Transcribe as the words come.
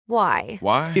Why?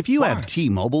 Why? If you have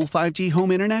T-Mobile 5G home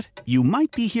internet, you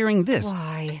might be hearing this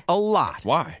Why? a lot.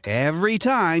 Why? Every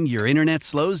time your internet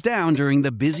slows down during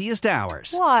the busiest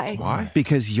hours. Why? Why?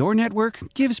 Because your network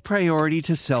gives priority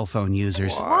to cell phone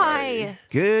users. Why?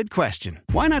 Good question.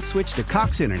 Why not switch to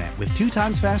Cox Internet with 2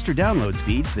 times faster download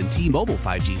speeds than T-Mobile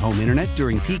 5G home internet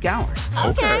during peak hours?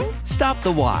 Okay. Stop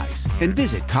the whys and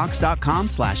visit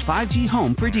cox.com/5G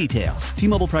home for details.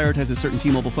 T-Mobile prioritizes certain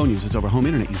T-Mobile phone users over home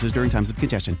internet users during times of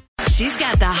congestion. She's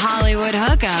got the Hollywood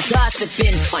hookup,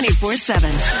 gossiping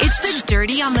 24/7. It's the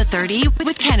Dirty on the 30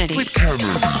 with Kennedy.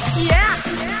 Yeah.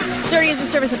 Dirty is a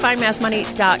service of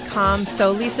findmassmoney.com.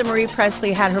 So Lisa Marie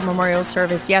Presley had her memorial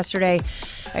service yesterday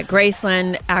at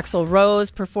Graceland. Axl Rose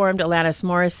performed, Alanis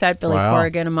Morissette, Billy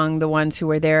Corgan among the ones who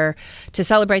were there to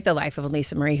celebrate the life of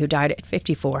Lisa Marie, who died at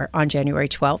 54 on January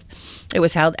 12th. It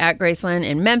was held at Graceland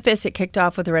in Memphis. It kicked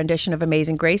off with a rendition of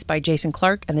Amazing Grace by Jason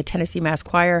Clark and the Tennessee Mass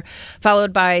Choir,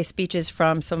 followed by speeches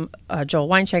from Joel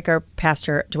Weinschenker,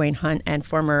 Pastor Dwayne Hunt, and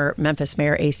former Memphis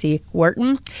Mayor A.C.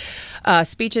 Wharton.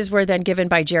 Speeches were then given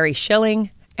by Jerry Schilling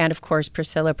and, of course,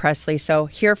 Priscilla Presley. So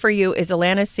here for you is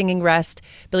Alanis singing Rest,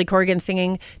 Billy Corgan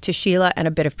singing To Sheila, and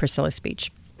a bit of Priscilla's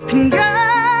speech.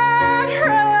 God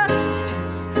rest,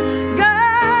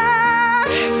 God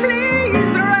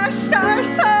please rest our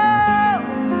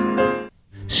souls.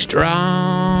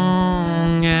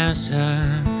 Strong as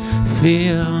I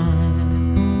feel,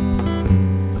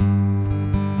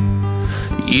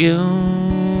 you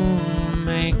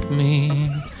make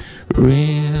me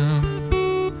real.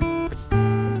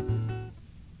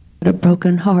 A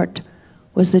broken heart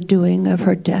was the doing of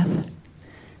her death.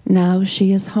 Now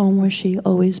she is home where she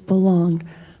always belonged,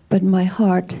 but my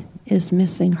heart is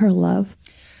missing her love.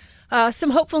 Some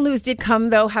hopeful news did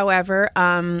come, though, however.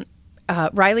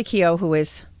 Riley Keough, who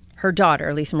is her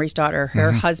daughter, Lisa Marie's daughter,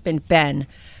 her husband, Ben,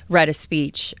 read a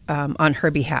speech on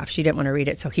her behalf. She didn't want to read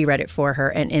it, so he read it for her.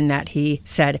 And in that, he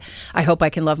said, I hope I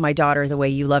can love my daughter the way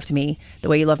you loved me, the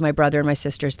way you loved my brother and my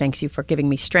sisters. Thanks you for giving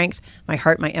me strength, my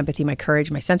heart, my empathy, my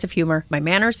courage, my sense of humor, my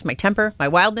manners, my temper, my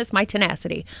wildness, my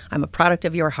tenacity. I'm a product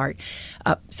of your heart.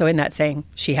 So in that saying,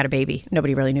 she had a baby.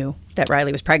 Nobody really knew that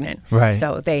Riley was pregnant. Right.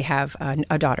 So they have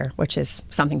a daughter, which is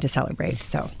something to celebrate.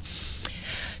 So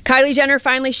Kylie Jenner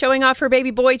finally showing off her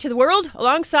baby boy to the world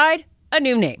alongside a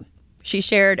new name. She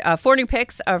shared 4 new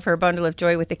pics of her bundle of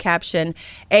joy with the caption,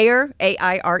 Aire,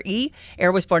 A-I-R-E.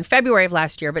 Aire was born February of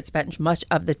last year, but spent much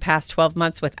of the past 12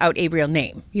 months without a real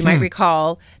name. You might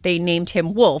recall they named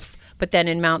him Wolf, but then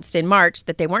announced in March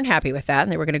that they weren't happy with that,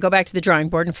 and they were going to go back to the drawing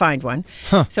board and find one.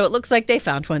 So it looks like they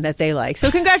found one that they like.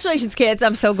 So congratulations, kids.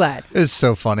 I'm so glad. It's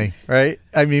so funny, right?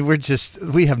 I mean,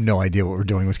 we have no idea what we're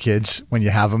doing with kids. When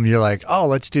you have them, you're like, oh,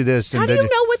 let's do this. How do you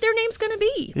know what their name's going to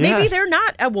be? Yeah. Maybe they're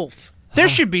not a wolf. There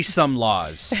should be some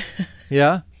laws.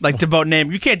 Yeah? Like about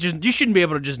name. You shouldn't be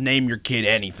able to just name your kid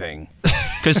anything.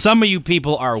 Because some of you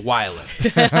people are wild.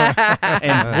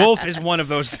 And Wolf is one of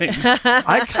those things.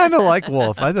 I kind of like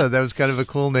Wolf. I thought that was kind of a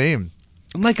cool name.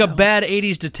 Like a bad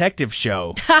 80s detective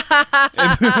show.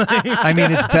 I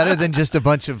mean, it's better than just a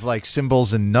bunch of like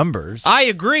symbols and numbers. I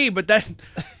agree, but that...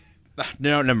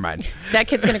 No, never mind. That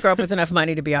kid's going to grow up with enough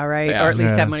money to be all right, or at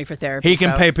least have money for therapy. He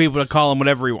can pay people to call him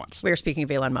whatever he wants. We're speaking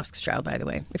of Elon Musk's child, by the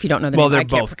way. If you don't know the name, they're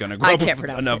both going to grow up with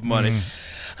enough money.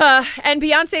 And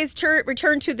Beyonce's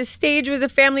return to the stage was a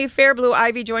family affair. Blue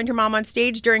Ivy joined her mom on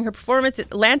stage during her performance at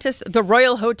Atlantis, the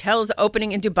Royal Hotel's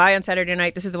opening in Dubai on Saturday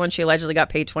night. This is the one she allegedly got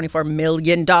paid $24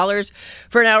 million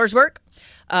for an hour's work.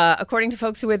 According to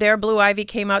folks who were there, Blue Ivy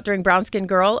came out during Brown Skin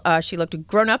Girl. She looked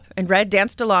grown up and red,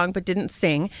 danced along, but didn't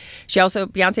sing.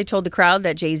 Beyonce told the crowd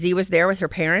that Jay-Z was there with her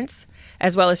parents,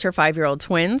 as well as her 5-year-old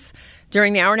twins.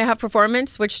 During the hour-and-a-half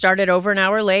performance, which started over an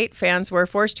hour late, fans were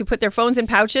forced to put their phones in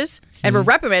pouches and were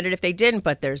reprimanded if they didn't,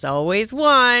 but there's always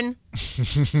one.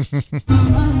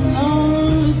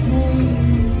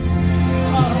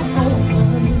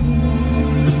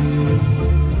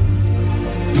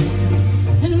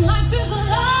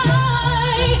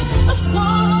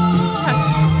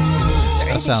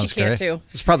 That sounds great.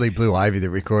 It's probably Blue Ivy that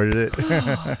recorded it.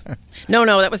 No,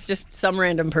 that was just some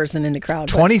random person in the crowd.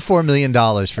 $24 million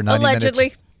for 90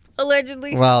 minutes.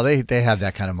 Allegedly. Well, they have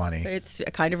that kind of money. It's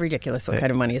kind of ridiculous what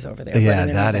kind of money is over there. Yeah,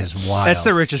 that is wild. That's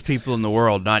the richest people in the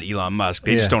world, not Elon Musk.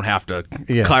 They just don't have to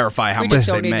clarify how much they make. We just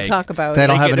don't need to talk about They it.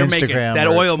 don't have an Instagram. That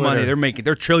oil Twitter. money,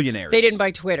 they're trillionaires. They didn't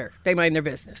buy Twitter. They mind their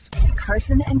business.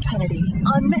 Carson and Kennedy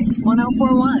on Mix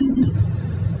 104.1.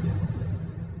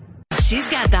 She's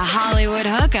got the Hollywood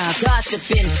hookup,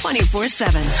 gossiping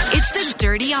 24/7. It's the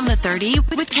Dirty on the 30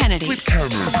 with Kennedy.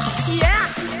 Yeah.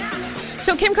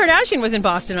 So Kim Kardashian was in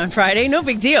Boston on Friday. No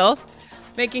big deal.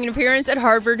 making an appearance at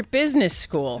Harvard Business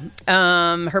School.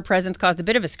 Her presence caused a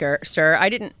bit of a stir. I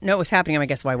didn't know it was happening. I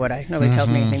guess why would I? Nobody tells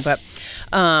me anything. But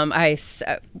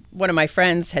one of my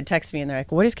friends had texted me, and they're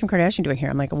like, "What is Kim Kardashian doing here?"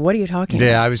 I'm like, "What are you talking about?"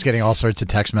 Yeah, I was getting all sorts of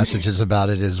text messages about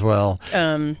it as well.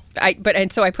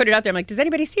 So I put it out there. I'm like, does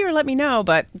anybody see her? Let me know.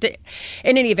 But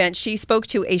in any event, she spoke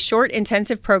to a short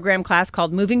intensive program class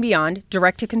called Moving Beyond,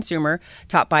 Direct to Consumer,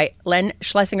 taught by Len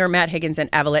Schlesinger, Matt Higgins, and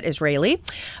Avilet Israeli.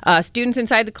 Students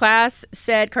inside the class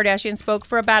said Kardashian spoke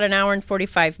for about an hour and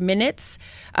 45 minutes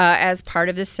as part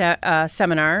of this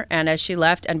seminar. And as she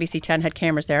left, NBC 10 had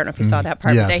cameras there. I don't know if you saw that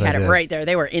part, Yes, but they had I it did. right there.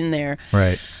 They were in there.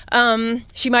 Right.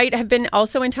 She might have been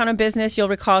also in town on business. You'll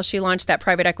recall she launched that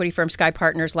private equity firm Sky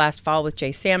Partners last fall with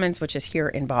Jay Sammons, which is here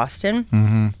in Boston.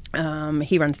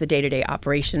 He runs the day-to-day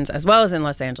operations as well as in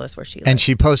Los Angeles, where she lives. And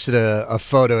she posted a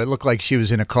photo. It looked like she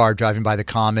was in a car driving by the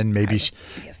Common. Maybe,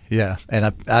 yeah.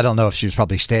 And I don't know if she was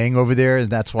probably staying over there, and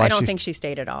that's why. I don't think she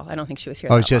stayed at all. I don't think she was here.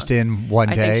 Oh, that it's just long. in one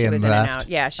I day think she and was left. in and out.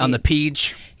 Yeah, On the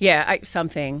Peach. Yeah,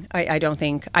 something. I don't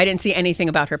think I didn't see anything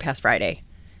about her past Friday.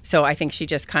 So I think she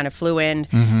just kind of flew in.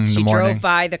 She drove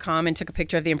by the Common, took a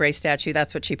picture of the Embrace statue.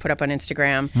 That's what she put up on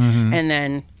Instagram. And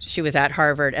then she was at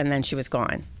Harvard, and then she was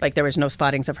gone. Like there was no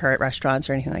spottings of her at restaurants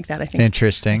or anything like that. I think.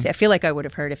 Interesting. I feel like I would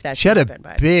have heard if that. She had happened, a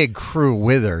but big crew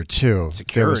with her too.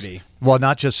 Security. Well,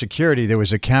 not just security. There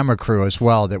was a camera crew as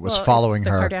well that was following it's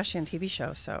the her. Kardashian TV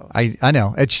show, so I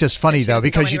know. It's just funny She though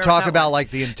doesn't go because you anywhere talk without about one. like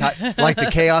the entire like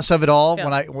the chaos of it all.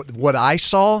 Yeah. What I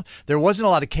saw, there wasn't a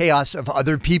lot of chaos of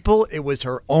other people. It was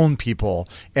her own people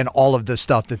and all of the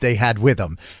stuff that they had with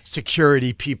them.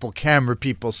 Security people, camera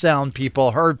people, sound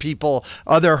people, her people,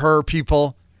 other her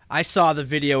people. I saw the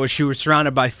video as she was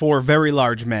surrounded by 4 very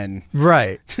large men.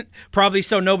 Right. Probably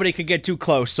so nobody could get too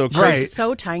close. So Right. crazy,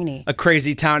 so tiny. a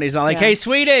crazy town. He's not like, Yeah. hey,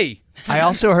 sweetie. I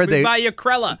also heard we buy you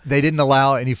Krella. they didn't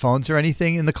allow any phones or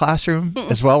anything in the classroom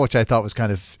as well, which I thought was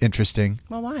kind of interesting.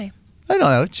 Well, why? I don't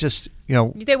know. It's just,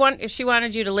 She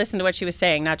wanted you to listen to what she was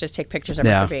saying, not just take pictures of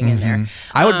Yeah. her being in there.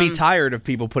 I would be tired of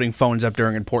people putting phones up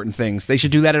during important things. They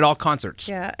should do that at all concerts.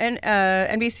 Yeah, and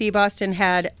NBC Boston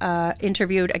had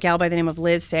interviewed a gal by the name of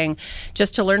Liz saying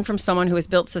just to learn from someone who has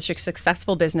built such a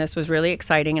successful business was really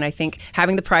exciting. And I think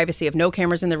having the privacy of no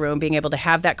cameras in the room, being able to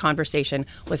have that conversation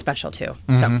was special too.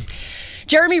 So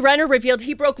Jeremy Renner revealed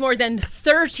he broke more than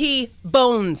 30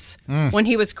 bones when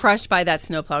he was crushed by that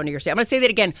snowplow in New York City. I'm going to say that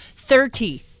again,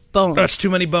 30 bones. That's too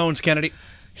many bones, Kennedy.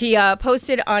 He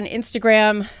posted on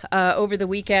Instagram over the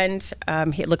weekend.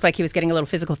 It looked like he was getting a little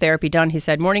physical therapy done. He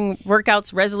said, morning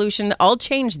workouts, resolution, all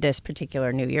changed this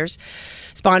particular New Year's.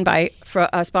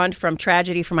 Spawned from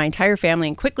tragedy for my entire family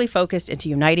and quickly focused into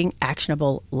uniting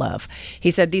actionable love.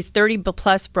 He said, these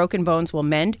 30-plus broken bones will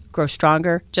mend, grow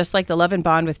stronger, just like the love and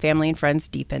bond with family and friends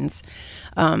deepens.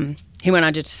 He went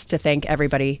on just to thank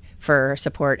everybody for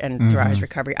support and throughout his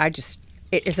recovery.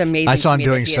 It is amazing. I saw to him me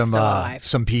doing that he is still alive.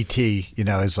 some PT,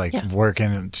 is like working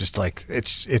and just like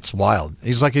it's wild.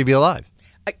 He's lucky to be alive.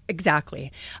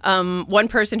 Exactly. One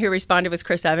person who responded was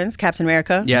Chris Evans, Captain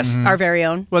America. Yes. Our very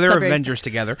own. Well, they're Sudbury's- Avengers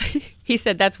together. He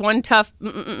said, that's one tough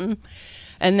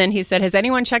And then he said, has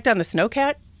anyone checked on the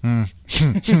snowcat?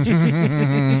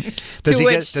 Does he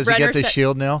which get Renner the said-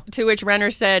 shield now? To which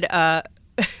Renner said,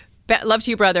 love to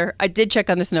you, brother. I did check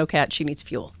on the snowcat. She needs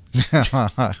fuel.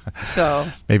 So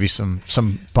Maybe some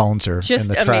bones are just in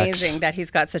the tracks. amazing that he's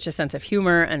got such a sense of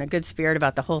humor and a good spirit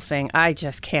about the whole thing. I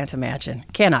just can't imagine.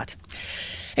 Cannot.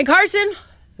 And Carson,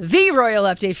 the royal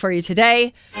update for you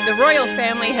today. The royal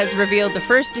family has revealed the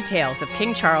first details of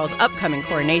King Charles' upcoming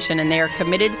coronation, and they are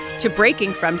committed to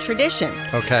breaking from tradition.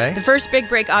 Okay. The first big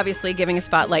break, obviously, giving a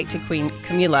spotlight to Queen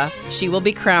Camilla. She will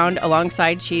be crowned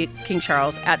alongside King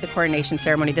Charles at the coronation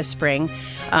ceremony this spring.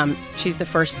 She's the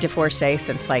first divorcee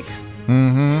since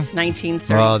 1930s.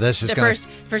 Well, this is the gonna-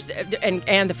 first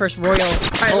and the first royal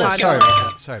Oh, sorry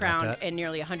about that. Sorry about crowned that. in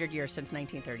nearly 100 years since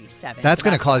 1937. That's So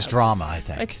going to cause wild. drama, I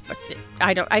think.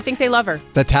 I think they love her.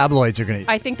 The tabloids are going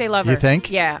to. I think they love her. You think?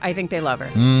 Yeah, I think they love her.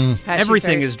 She's Everything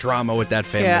very- is drama with that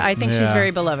family. Yeah, I think she's Yeah.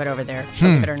 very beloved over there,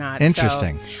 believe it or not. So-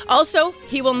 Interesting. Also,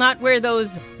 he will not wear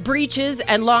those breeches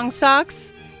and long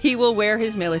socks. He will wear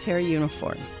his military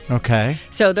uniform. Okay.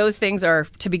 So those things are,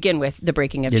 to begin with, the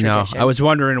breaking of tradition. I was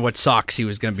wondering what socks he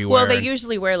was going to be Well, wearing. they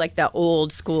usually wear like the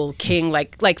old school king,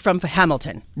 like from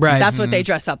Hamilton. Right. That's what they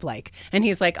dress up like. And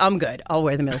he's like, I'm good. I'll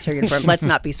wear the military uniform. Let's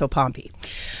not be so pompy.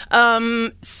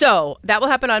 So that will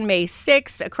happen on May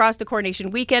 6th across the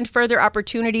coronation weekend. Further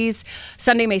opportunities.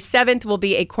 Sunday, May 7th will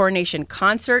be a coronation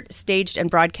concert staged and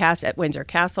broadcast at Windsor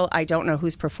Castle. I don't know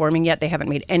who's performing yet. They haven't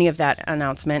made any of that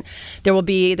announcement. There will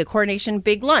be the coronation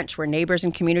big lunch where neighbors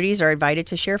and community communities are invited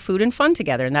to share food and fun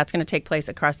together, and that's going to take place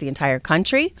across the entire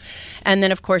country. And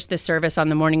then, of course, the service on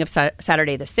the morning of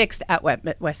Saturday the 6th at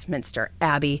Westminster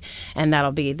Abbey, and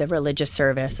that'll be the religious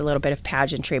service, a little bit of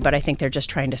pageantry, but I think they're just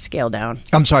trying to scale down.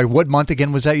 I'm sorry, what month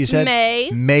again was that you said? May.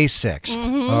 May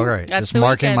 6th. All right, That's just the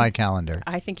marking weekend. my calendar.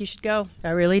 I think you should go. I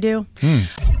really do.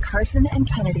 Carson and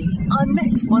Kennedy on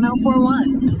Mix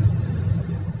 104.1.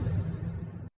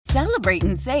 Celebrate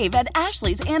and save at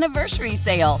Ashley's Anniversary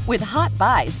Sale. With Hot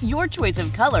Buys, your choice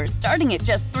of colors starting at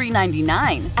just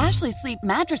 $3.99. Ashley Sleep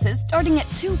mattresses starting at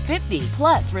 $2.50.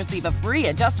 Plus, receive a free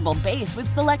adjustable base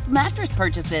with select mattress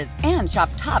purchases. And shop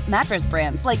top mattress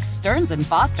brands like Stearns &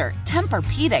 Foster,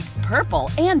 Tempur-Pedic,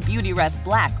 Purple, and Beautyrest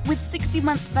Black with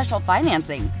 60-month special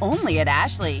financing. Only at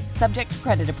Ashley. Subject to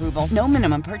credit approval. No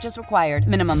minimum purchase required.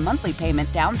 Minimum monthly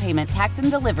payment, down payment, tax, and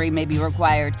delivery may be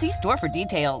required. See store for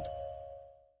details.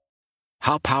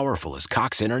 How powerful is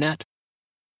Cox Internet?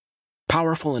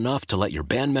 Powerful enough to let your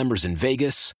band members in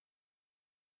Vegas,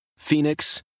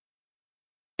 Phoenix,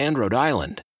 and Rhode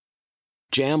Island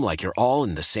jam like you're all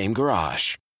in the same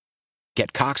garage.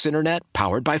 Get Cox Internet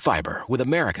powered by fiber with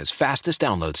America's fastest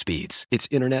download speeds. It's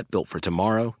internet built for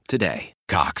tomorrow, today.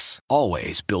 Cox,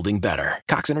 always building better.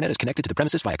 Cox Internet is connected to the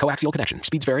premises via coaxial connection.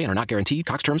 Speeds vary and are not guaranteed.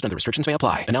 Cox terms and other restrictions may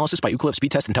apply. Analysis by Ookla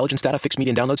Speed Test Intelligence Data. Fixed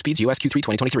median download speeds. US Q3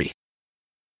 2023.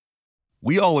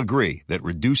 We all agree that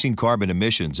reducing carbon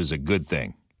emissions is a good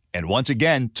thing. And once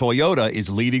again, Toyota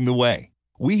is leading the way.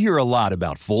 We hear a lot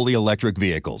about fully electric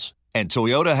vehicles, and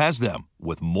Toyota has them,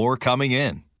 with more coming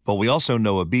in. But we also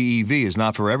know a BEV is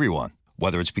not for everyone,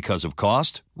 whether it's because of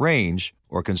cost, range,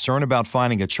 or concern about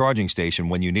finding a charging station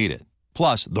when you need it.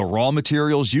 Plus, the raw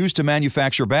materials used to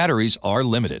manufacture batteries are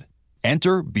limited.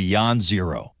 Enter Beyond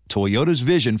Zero, Toyota's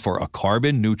vision for a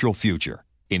carbon-neutral future.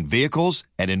 In vehicles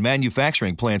and in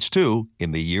manufacturing plants, too,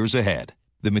 in the years ahead.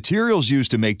 The materials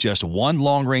used to make just one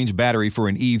long-range battery for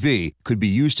an EV could be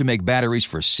used to make batteries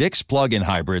for 6 plug-in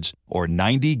hybrids or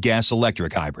 90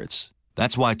 gas-electric hybrids.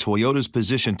 That's why Toyota's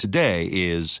position today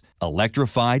is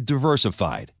electrified,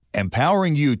 diversified,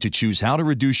 empowering you to choose how to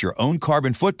reduce your own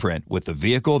carbon footprint with the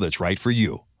vehicle that's right for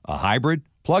you, a hybrid,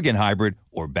 plug-in hybrid,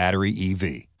 or battery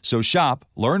EV. So shop,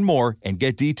 learn more, and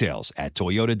get details at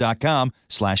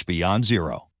toyota.com/beyond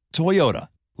zero. Toyota,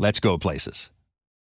 let's go places.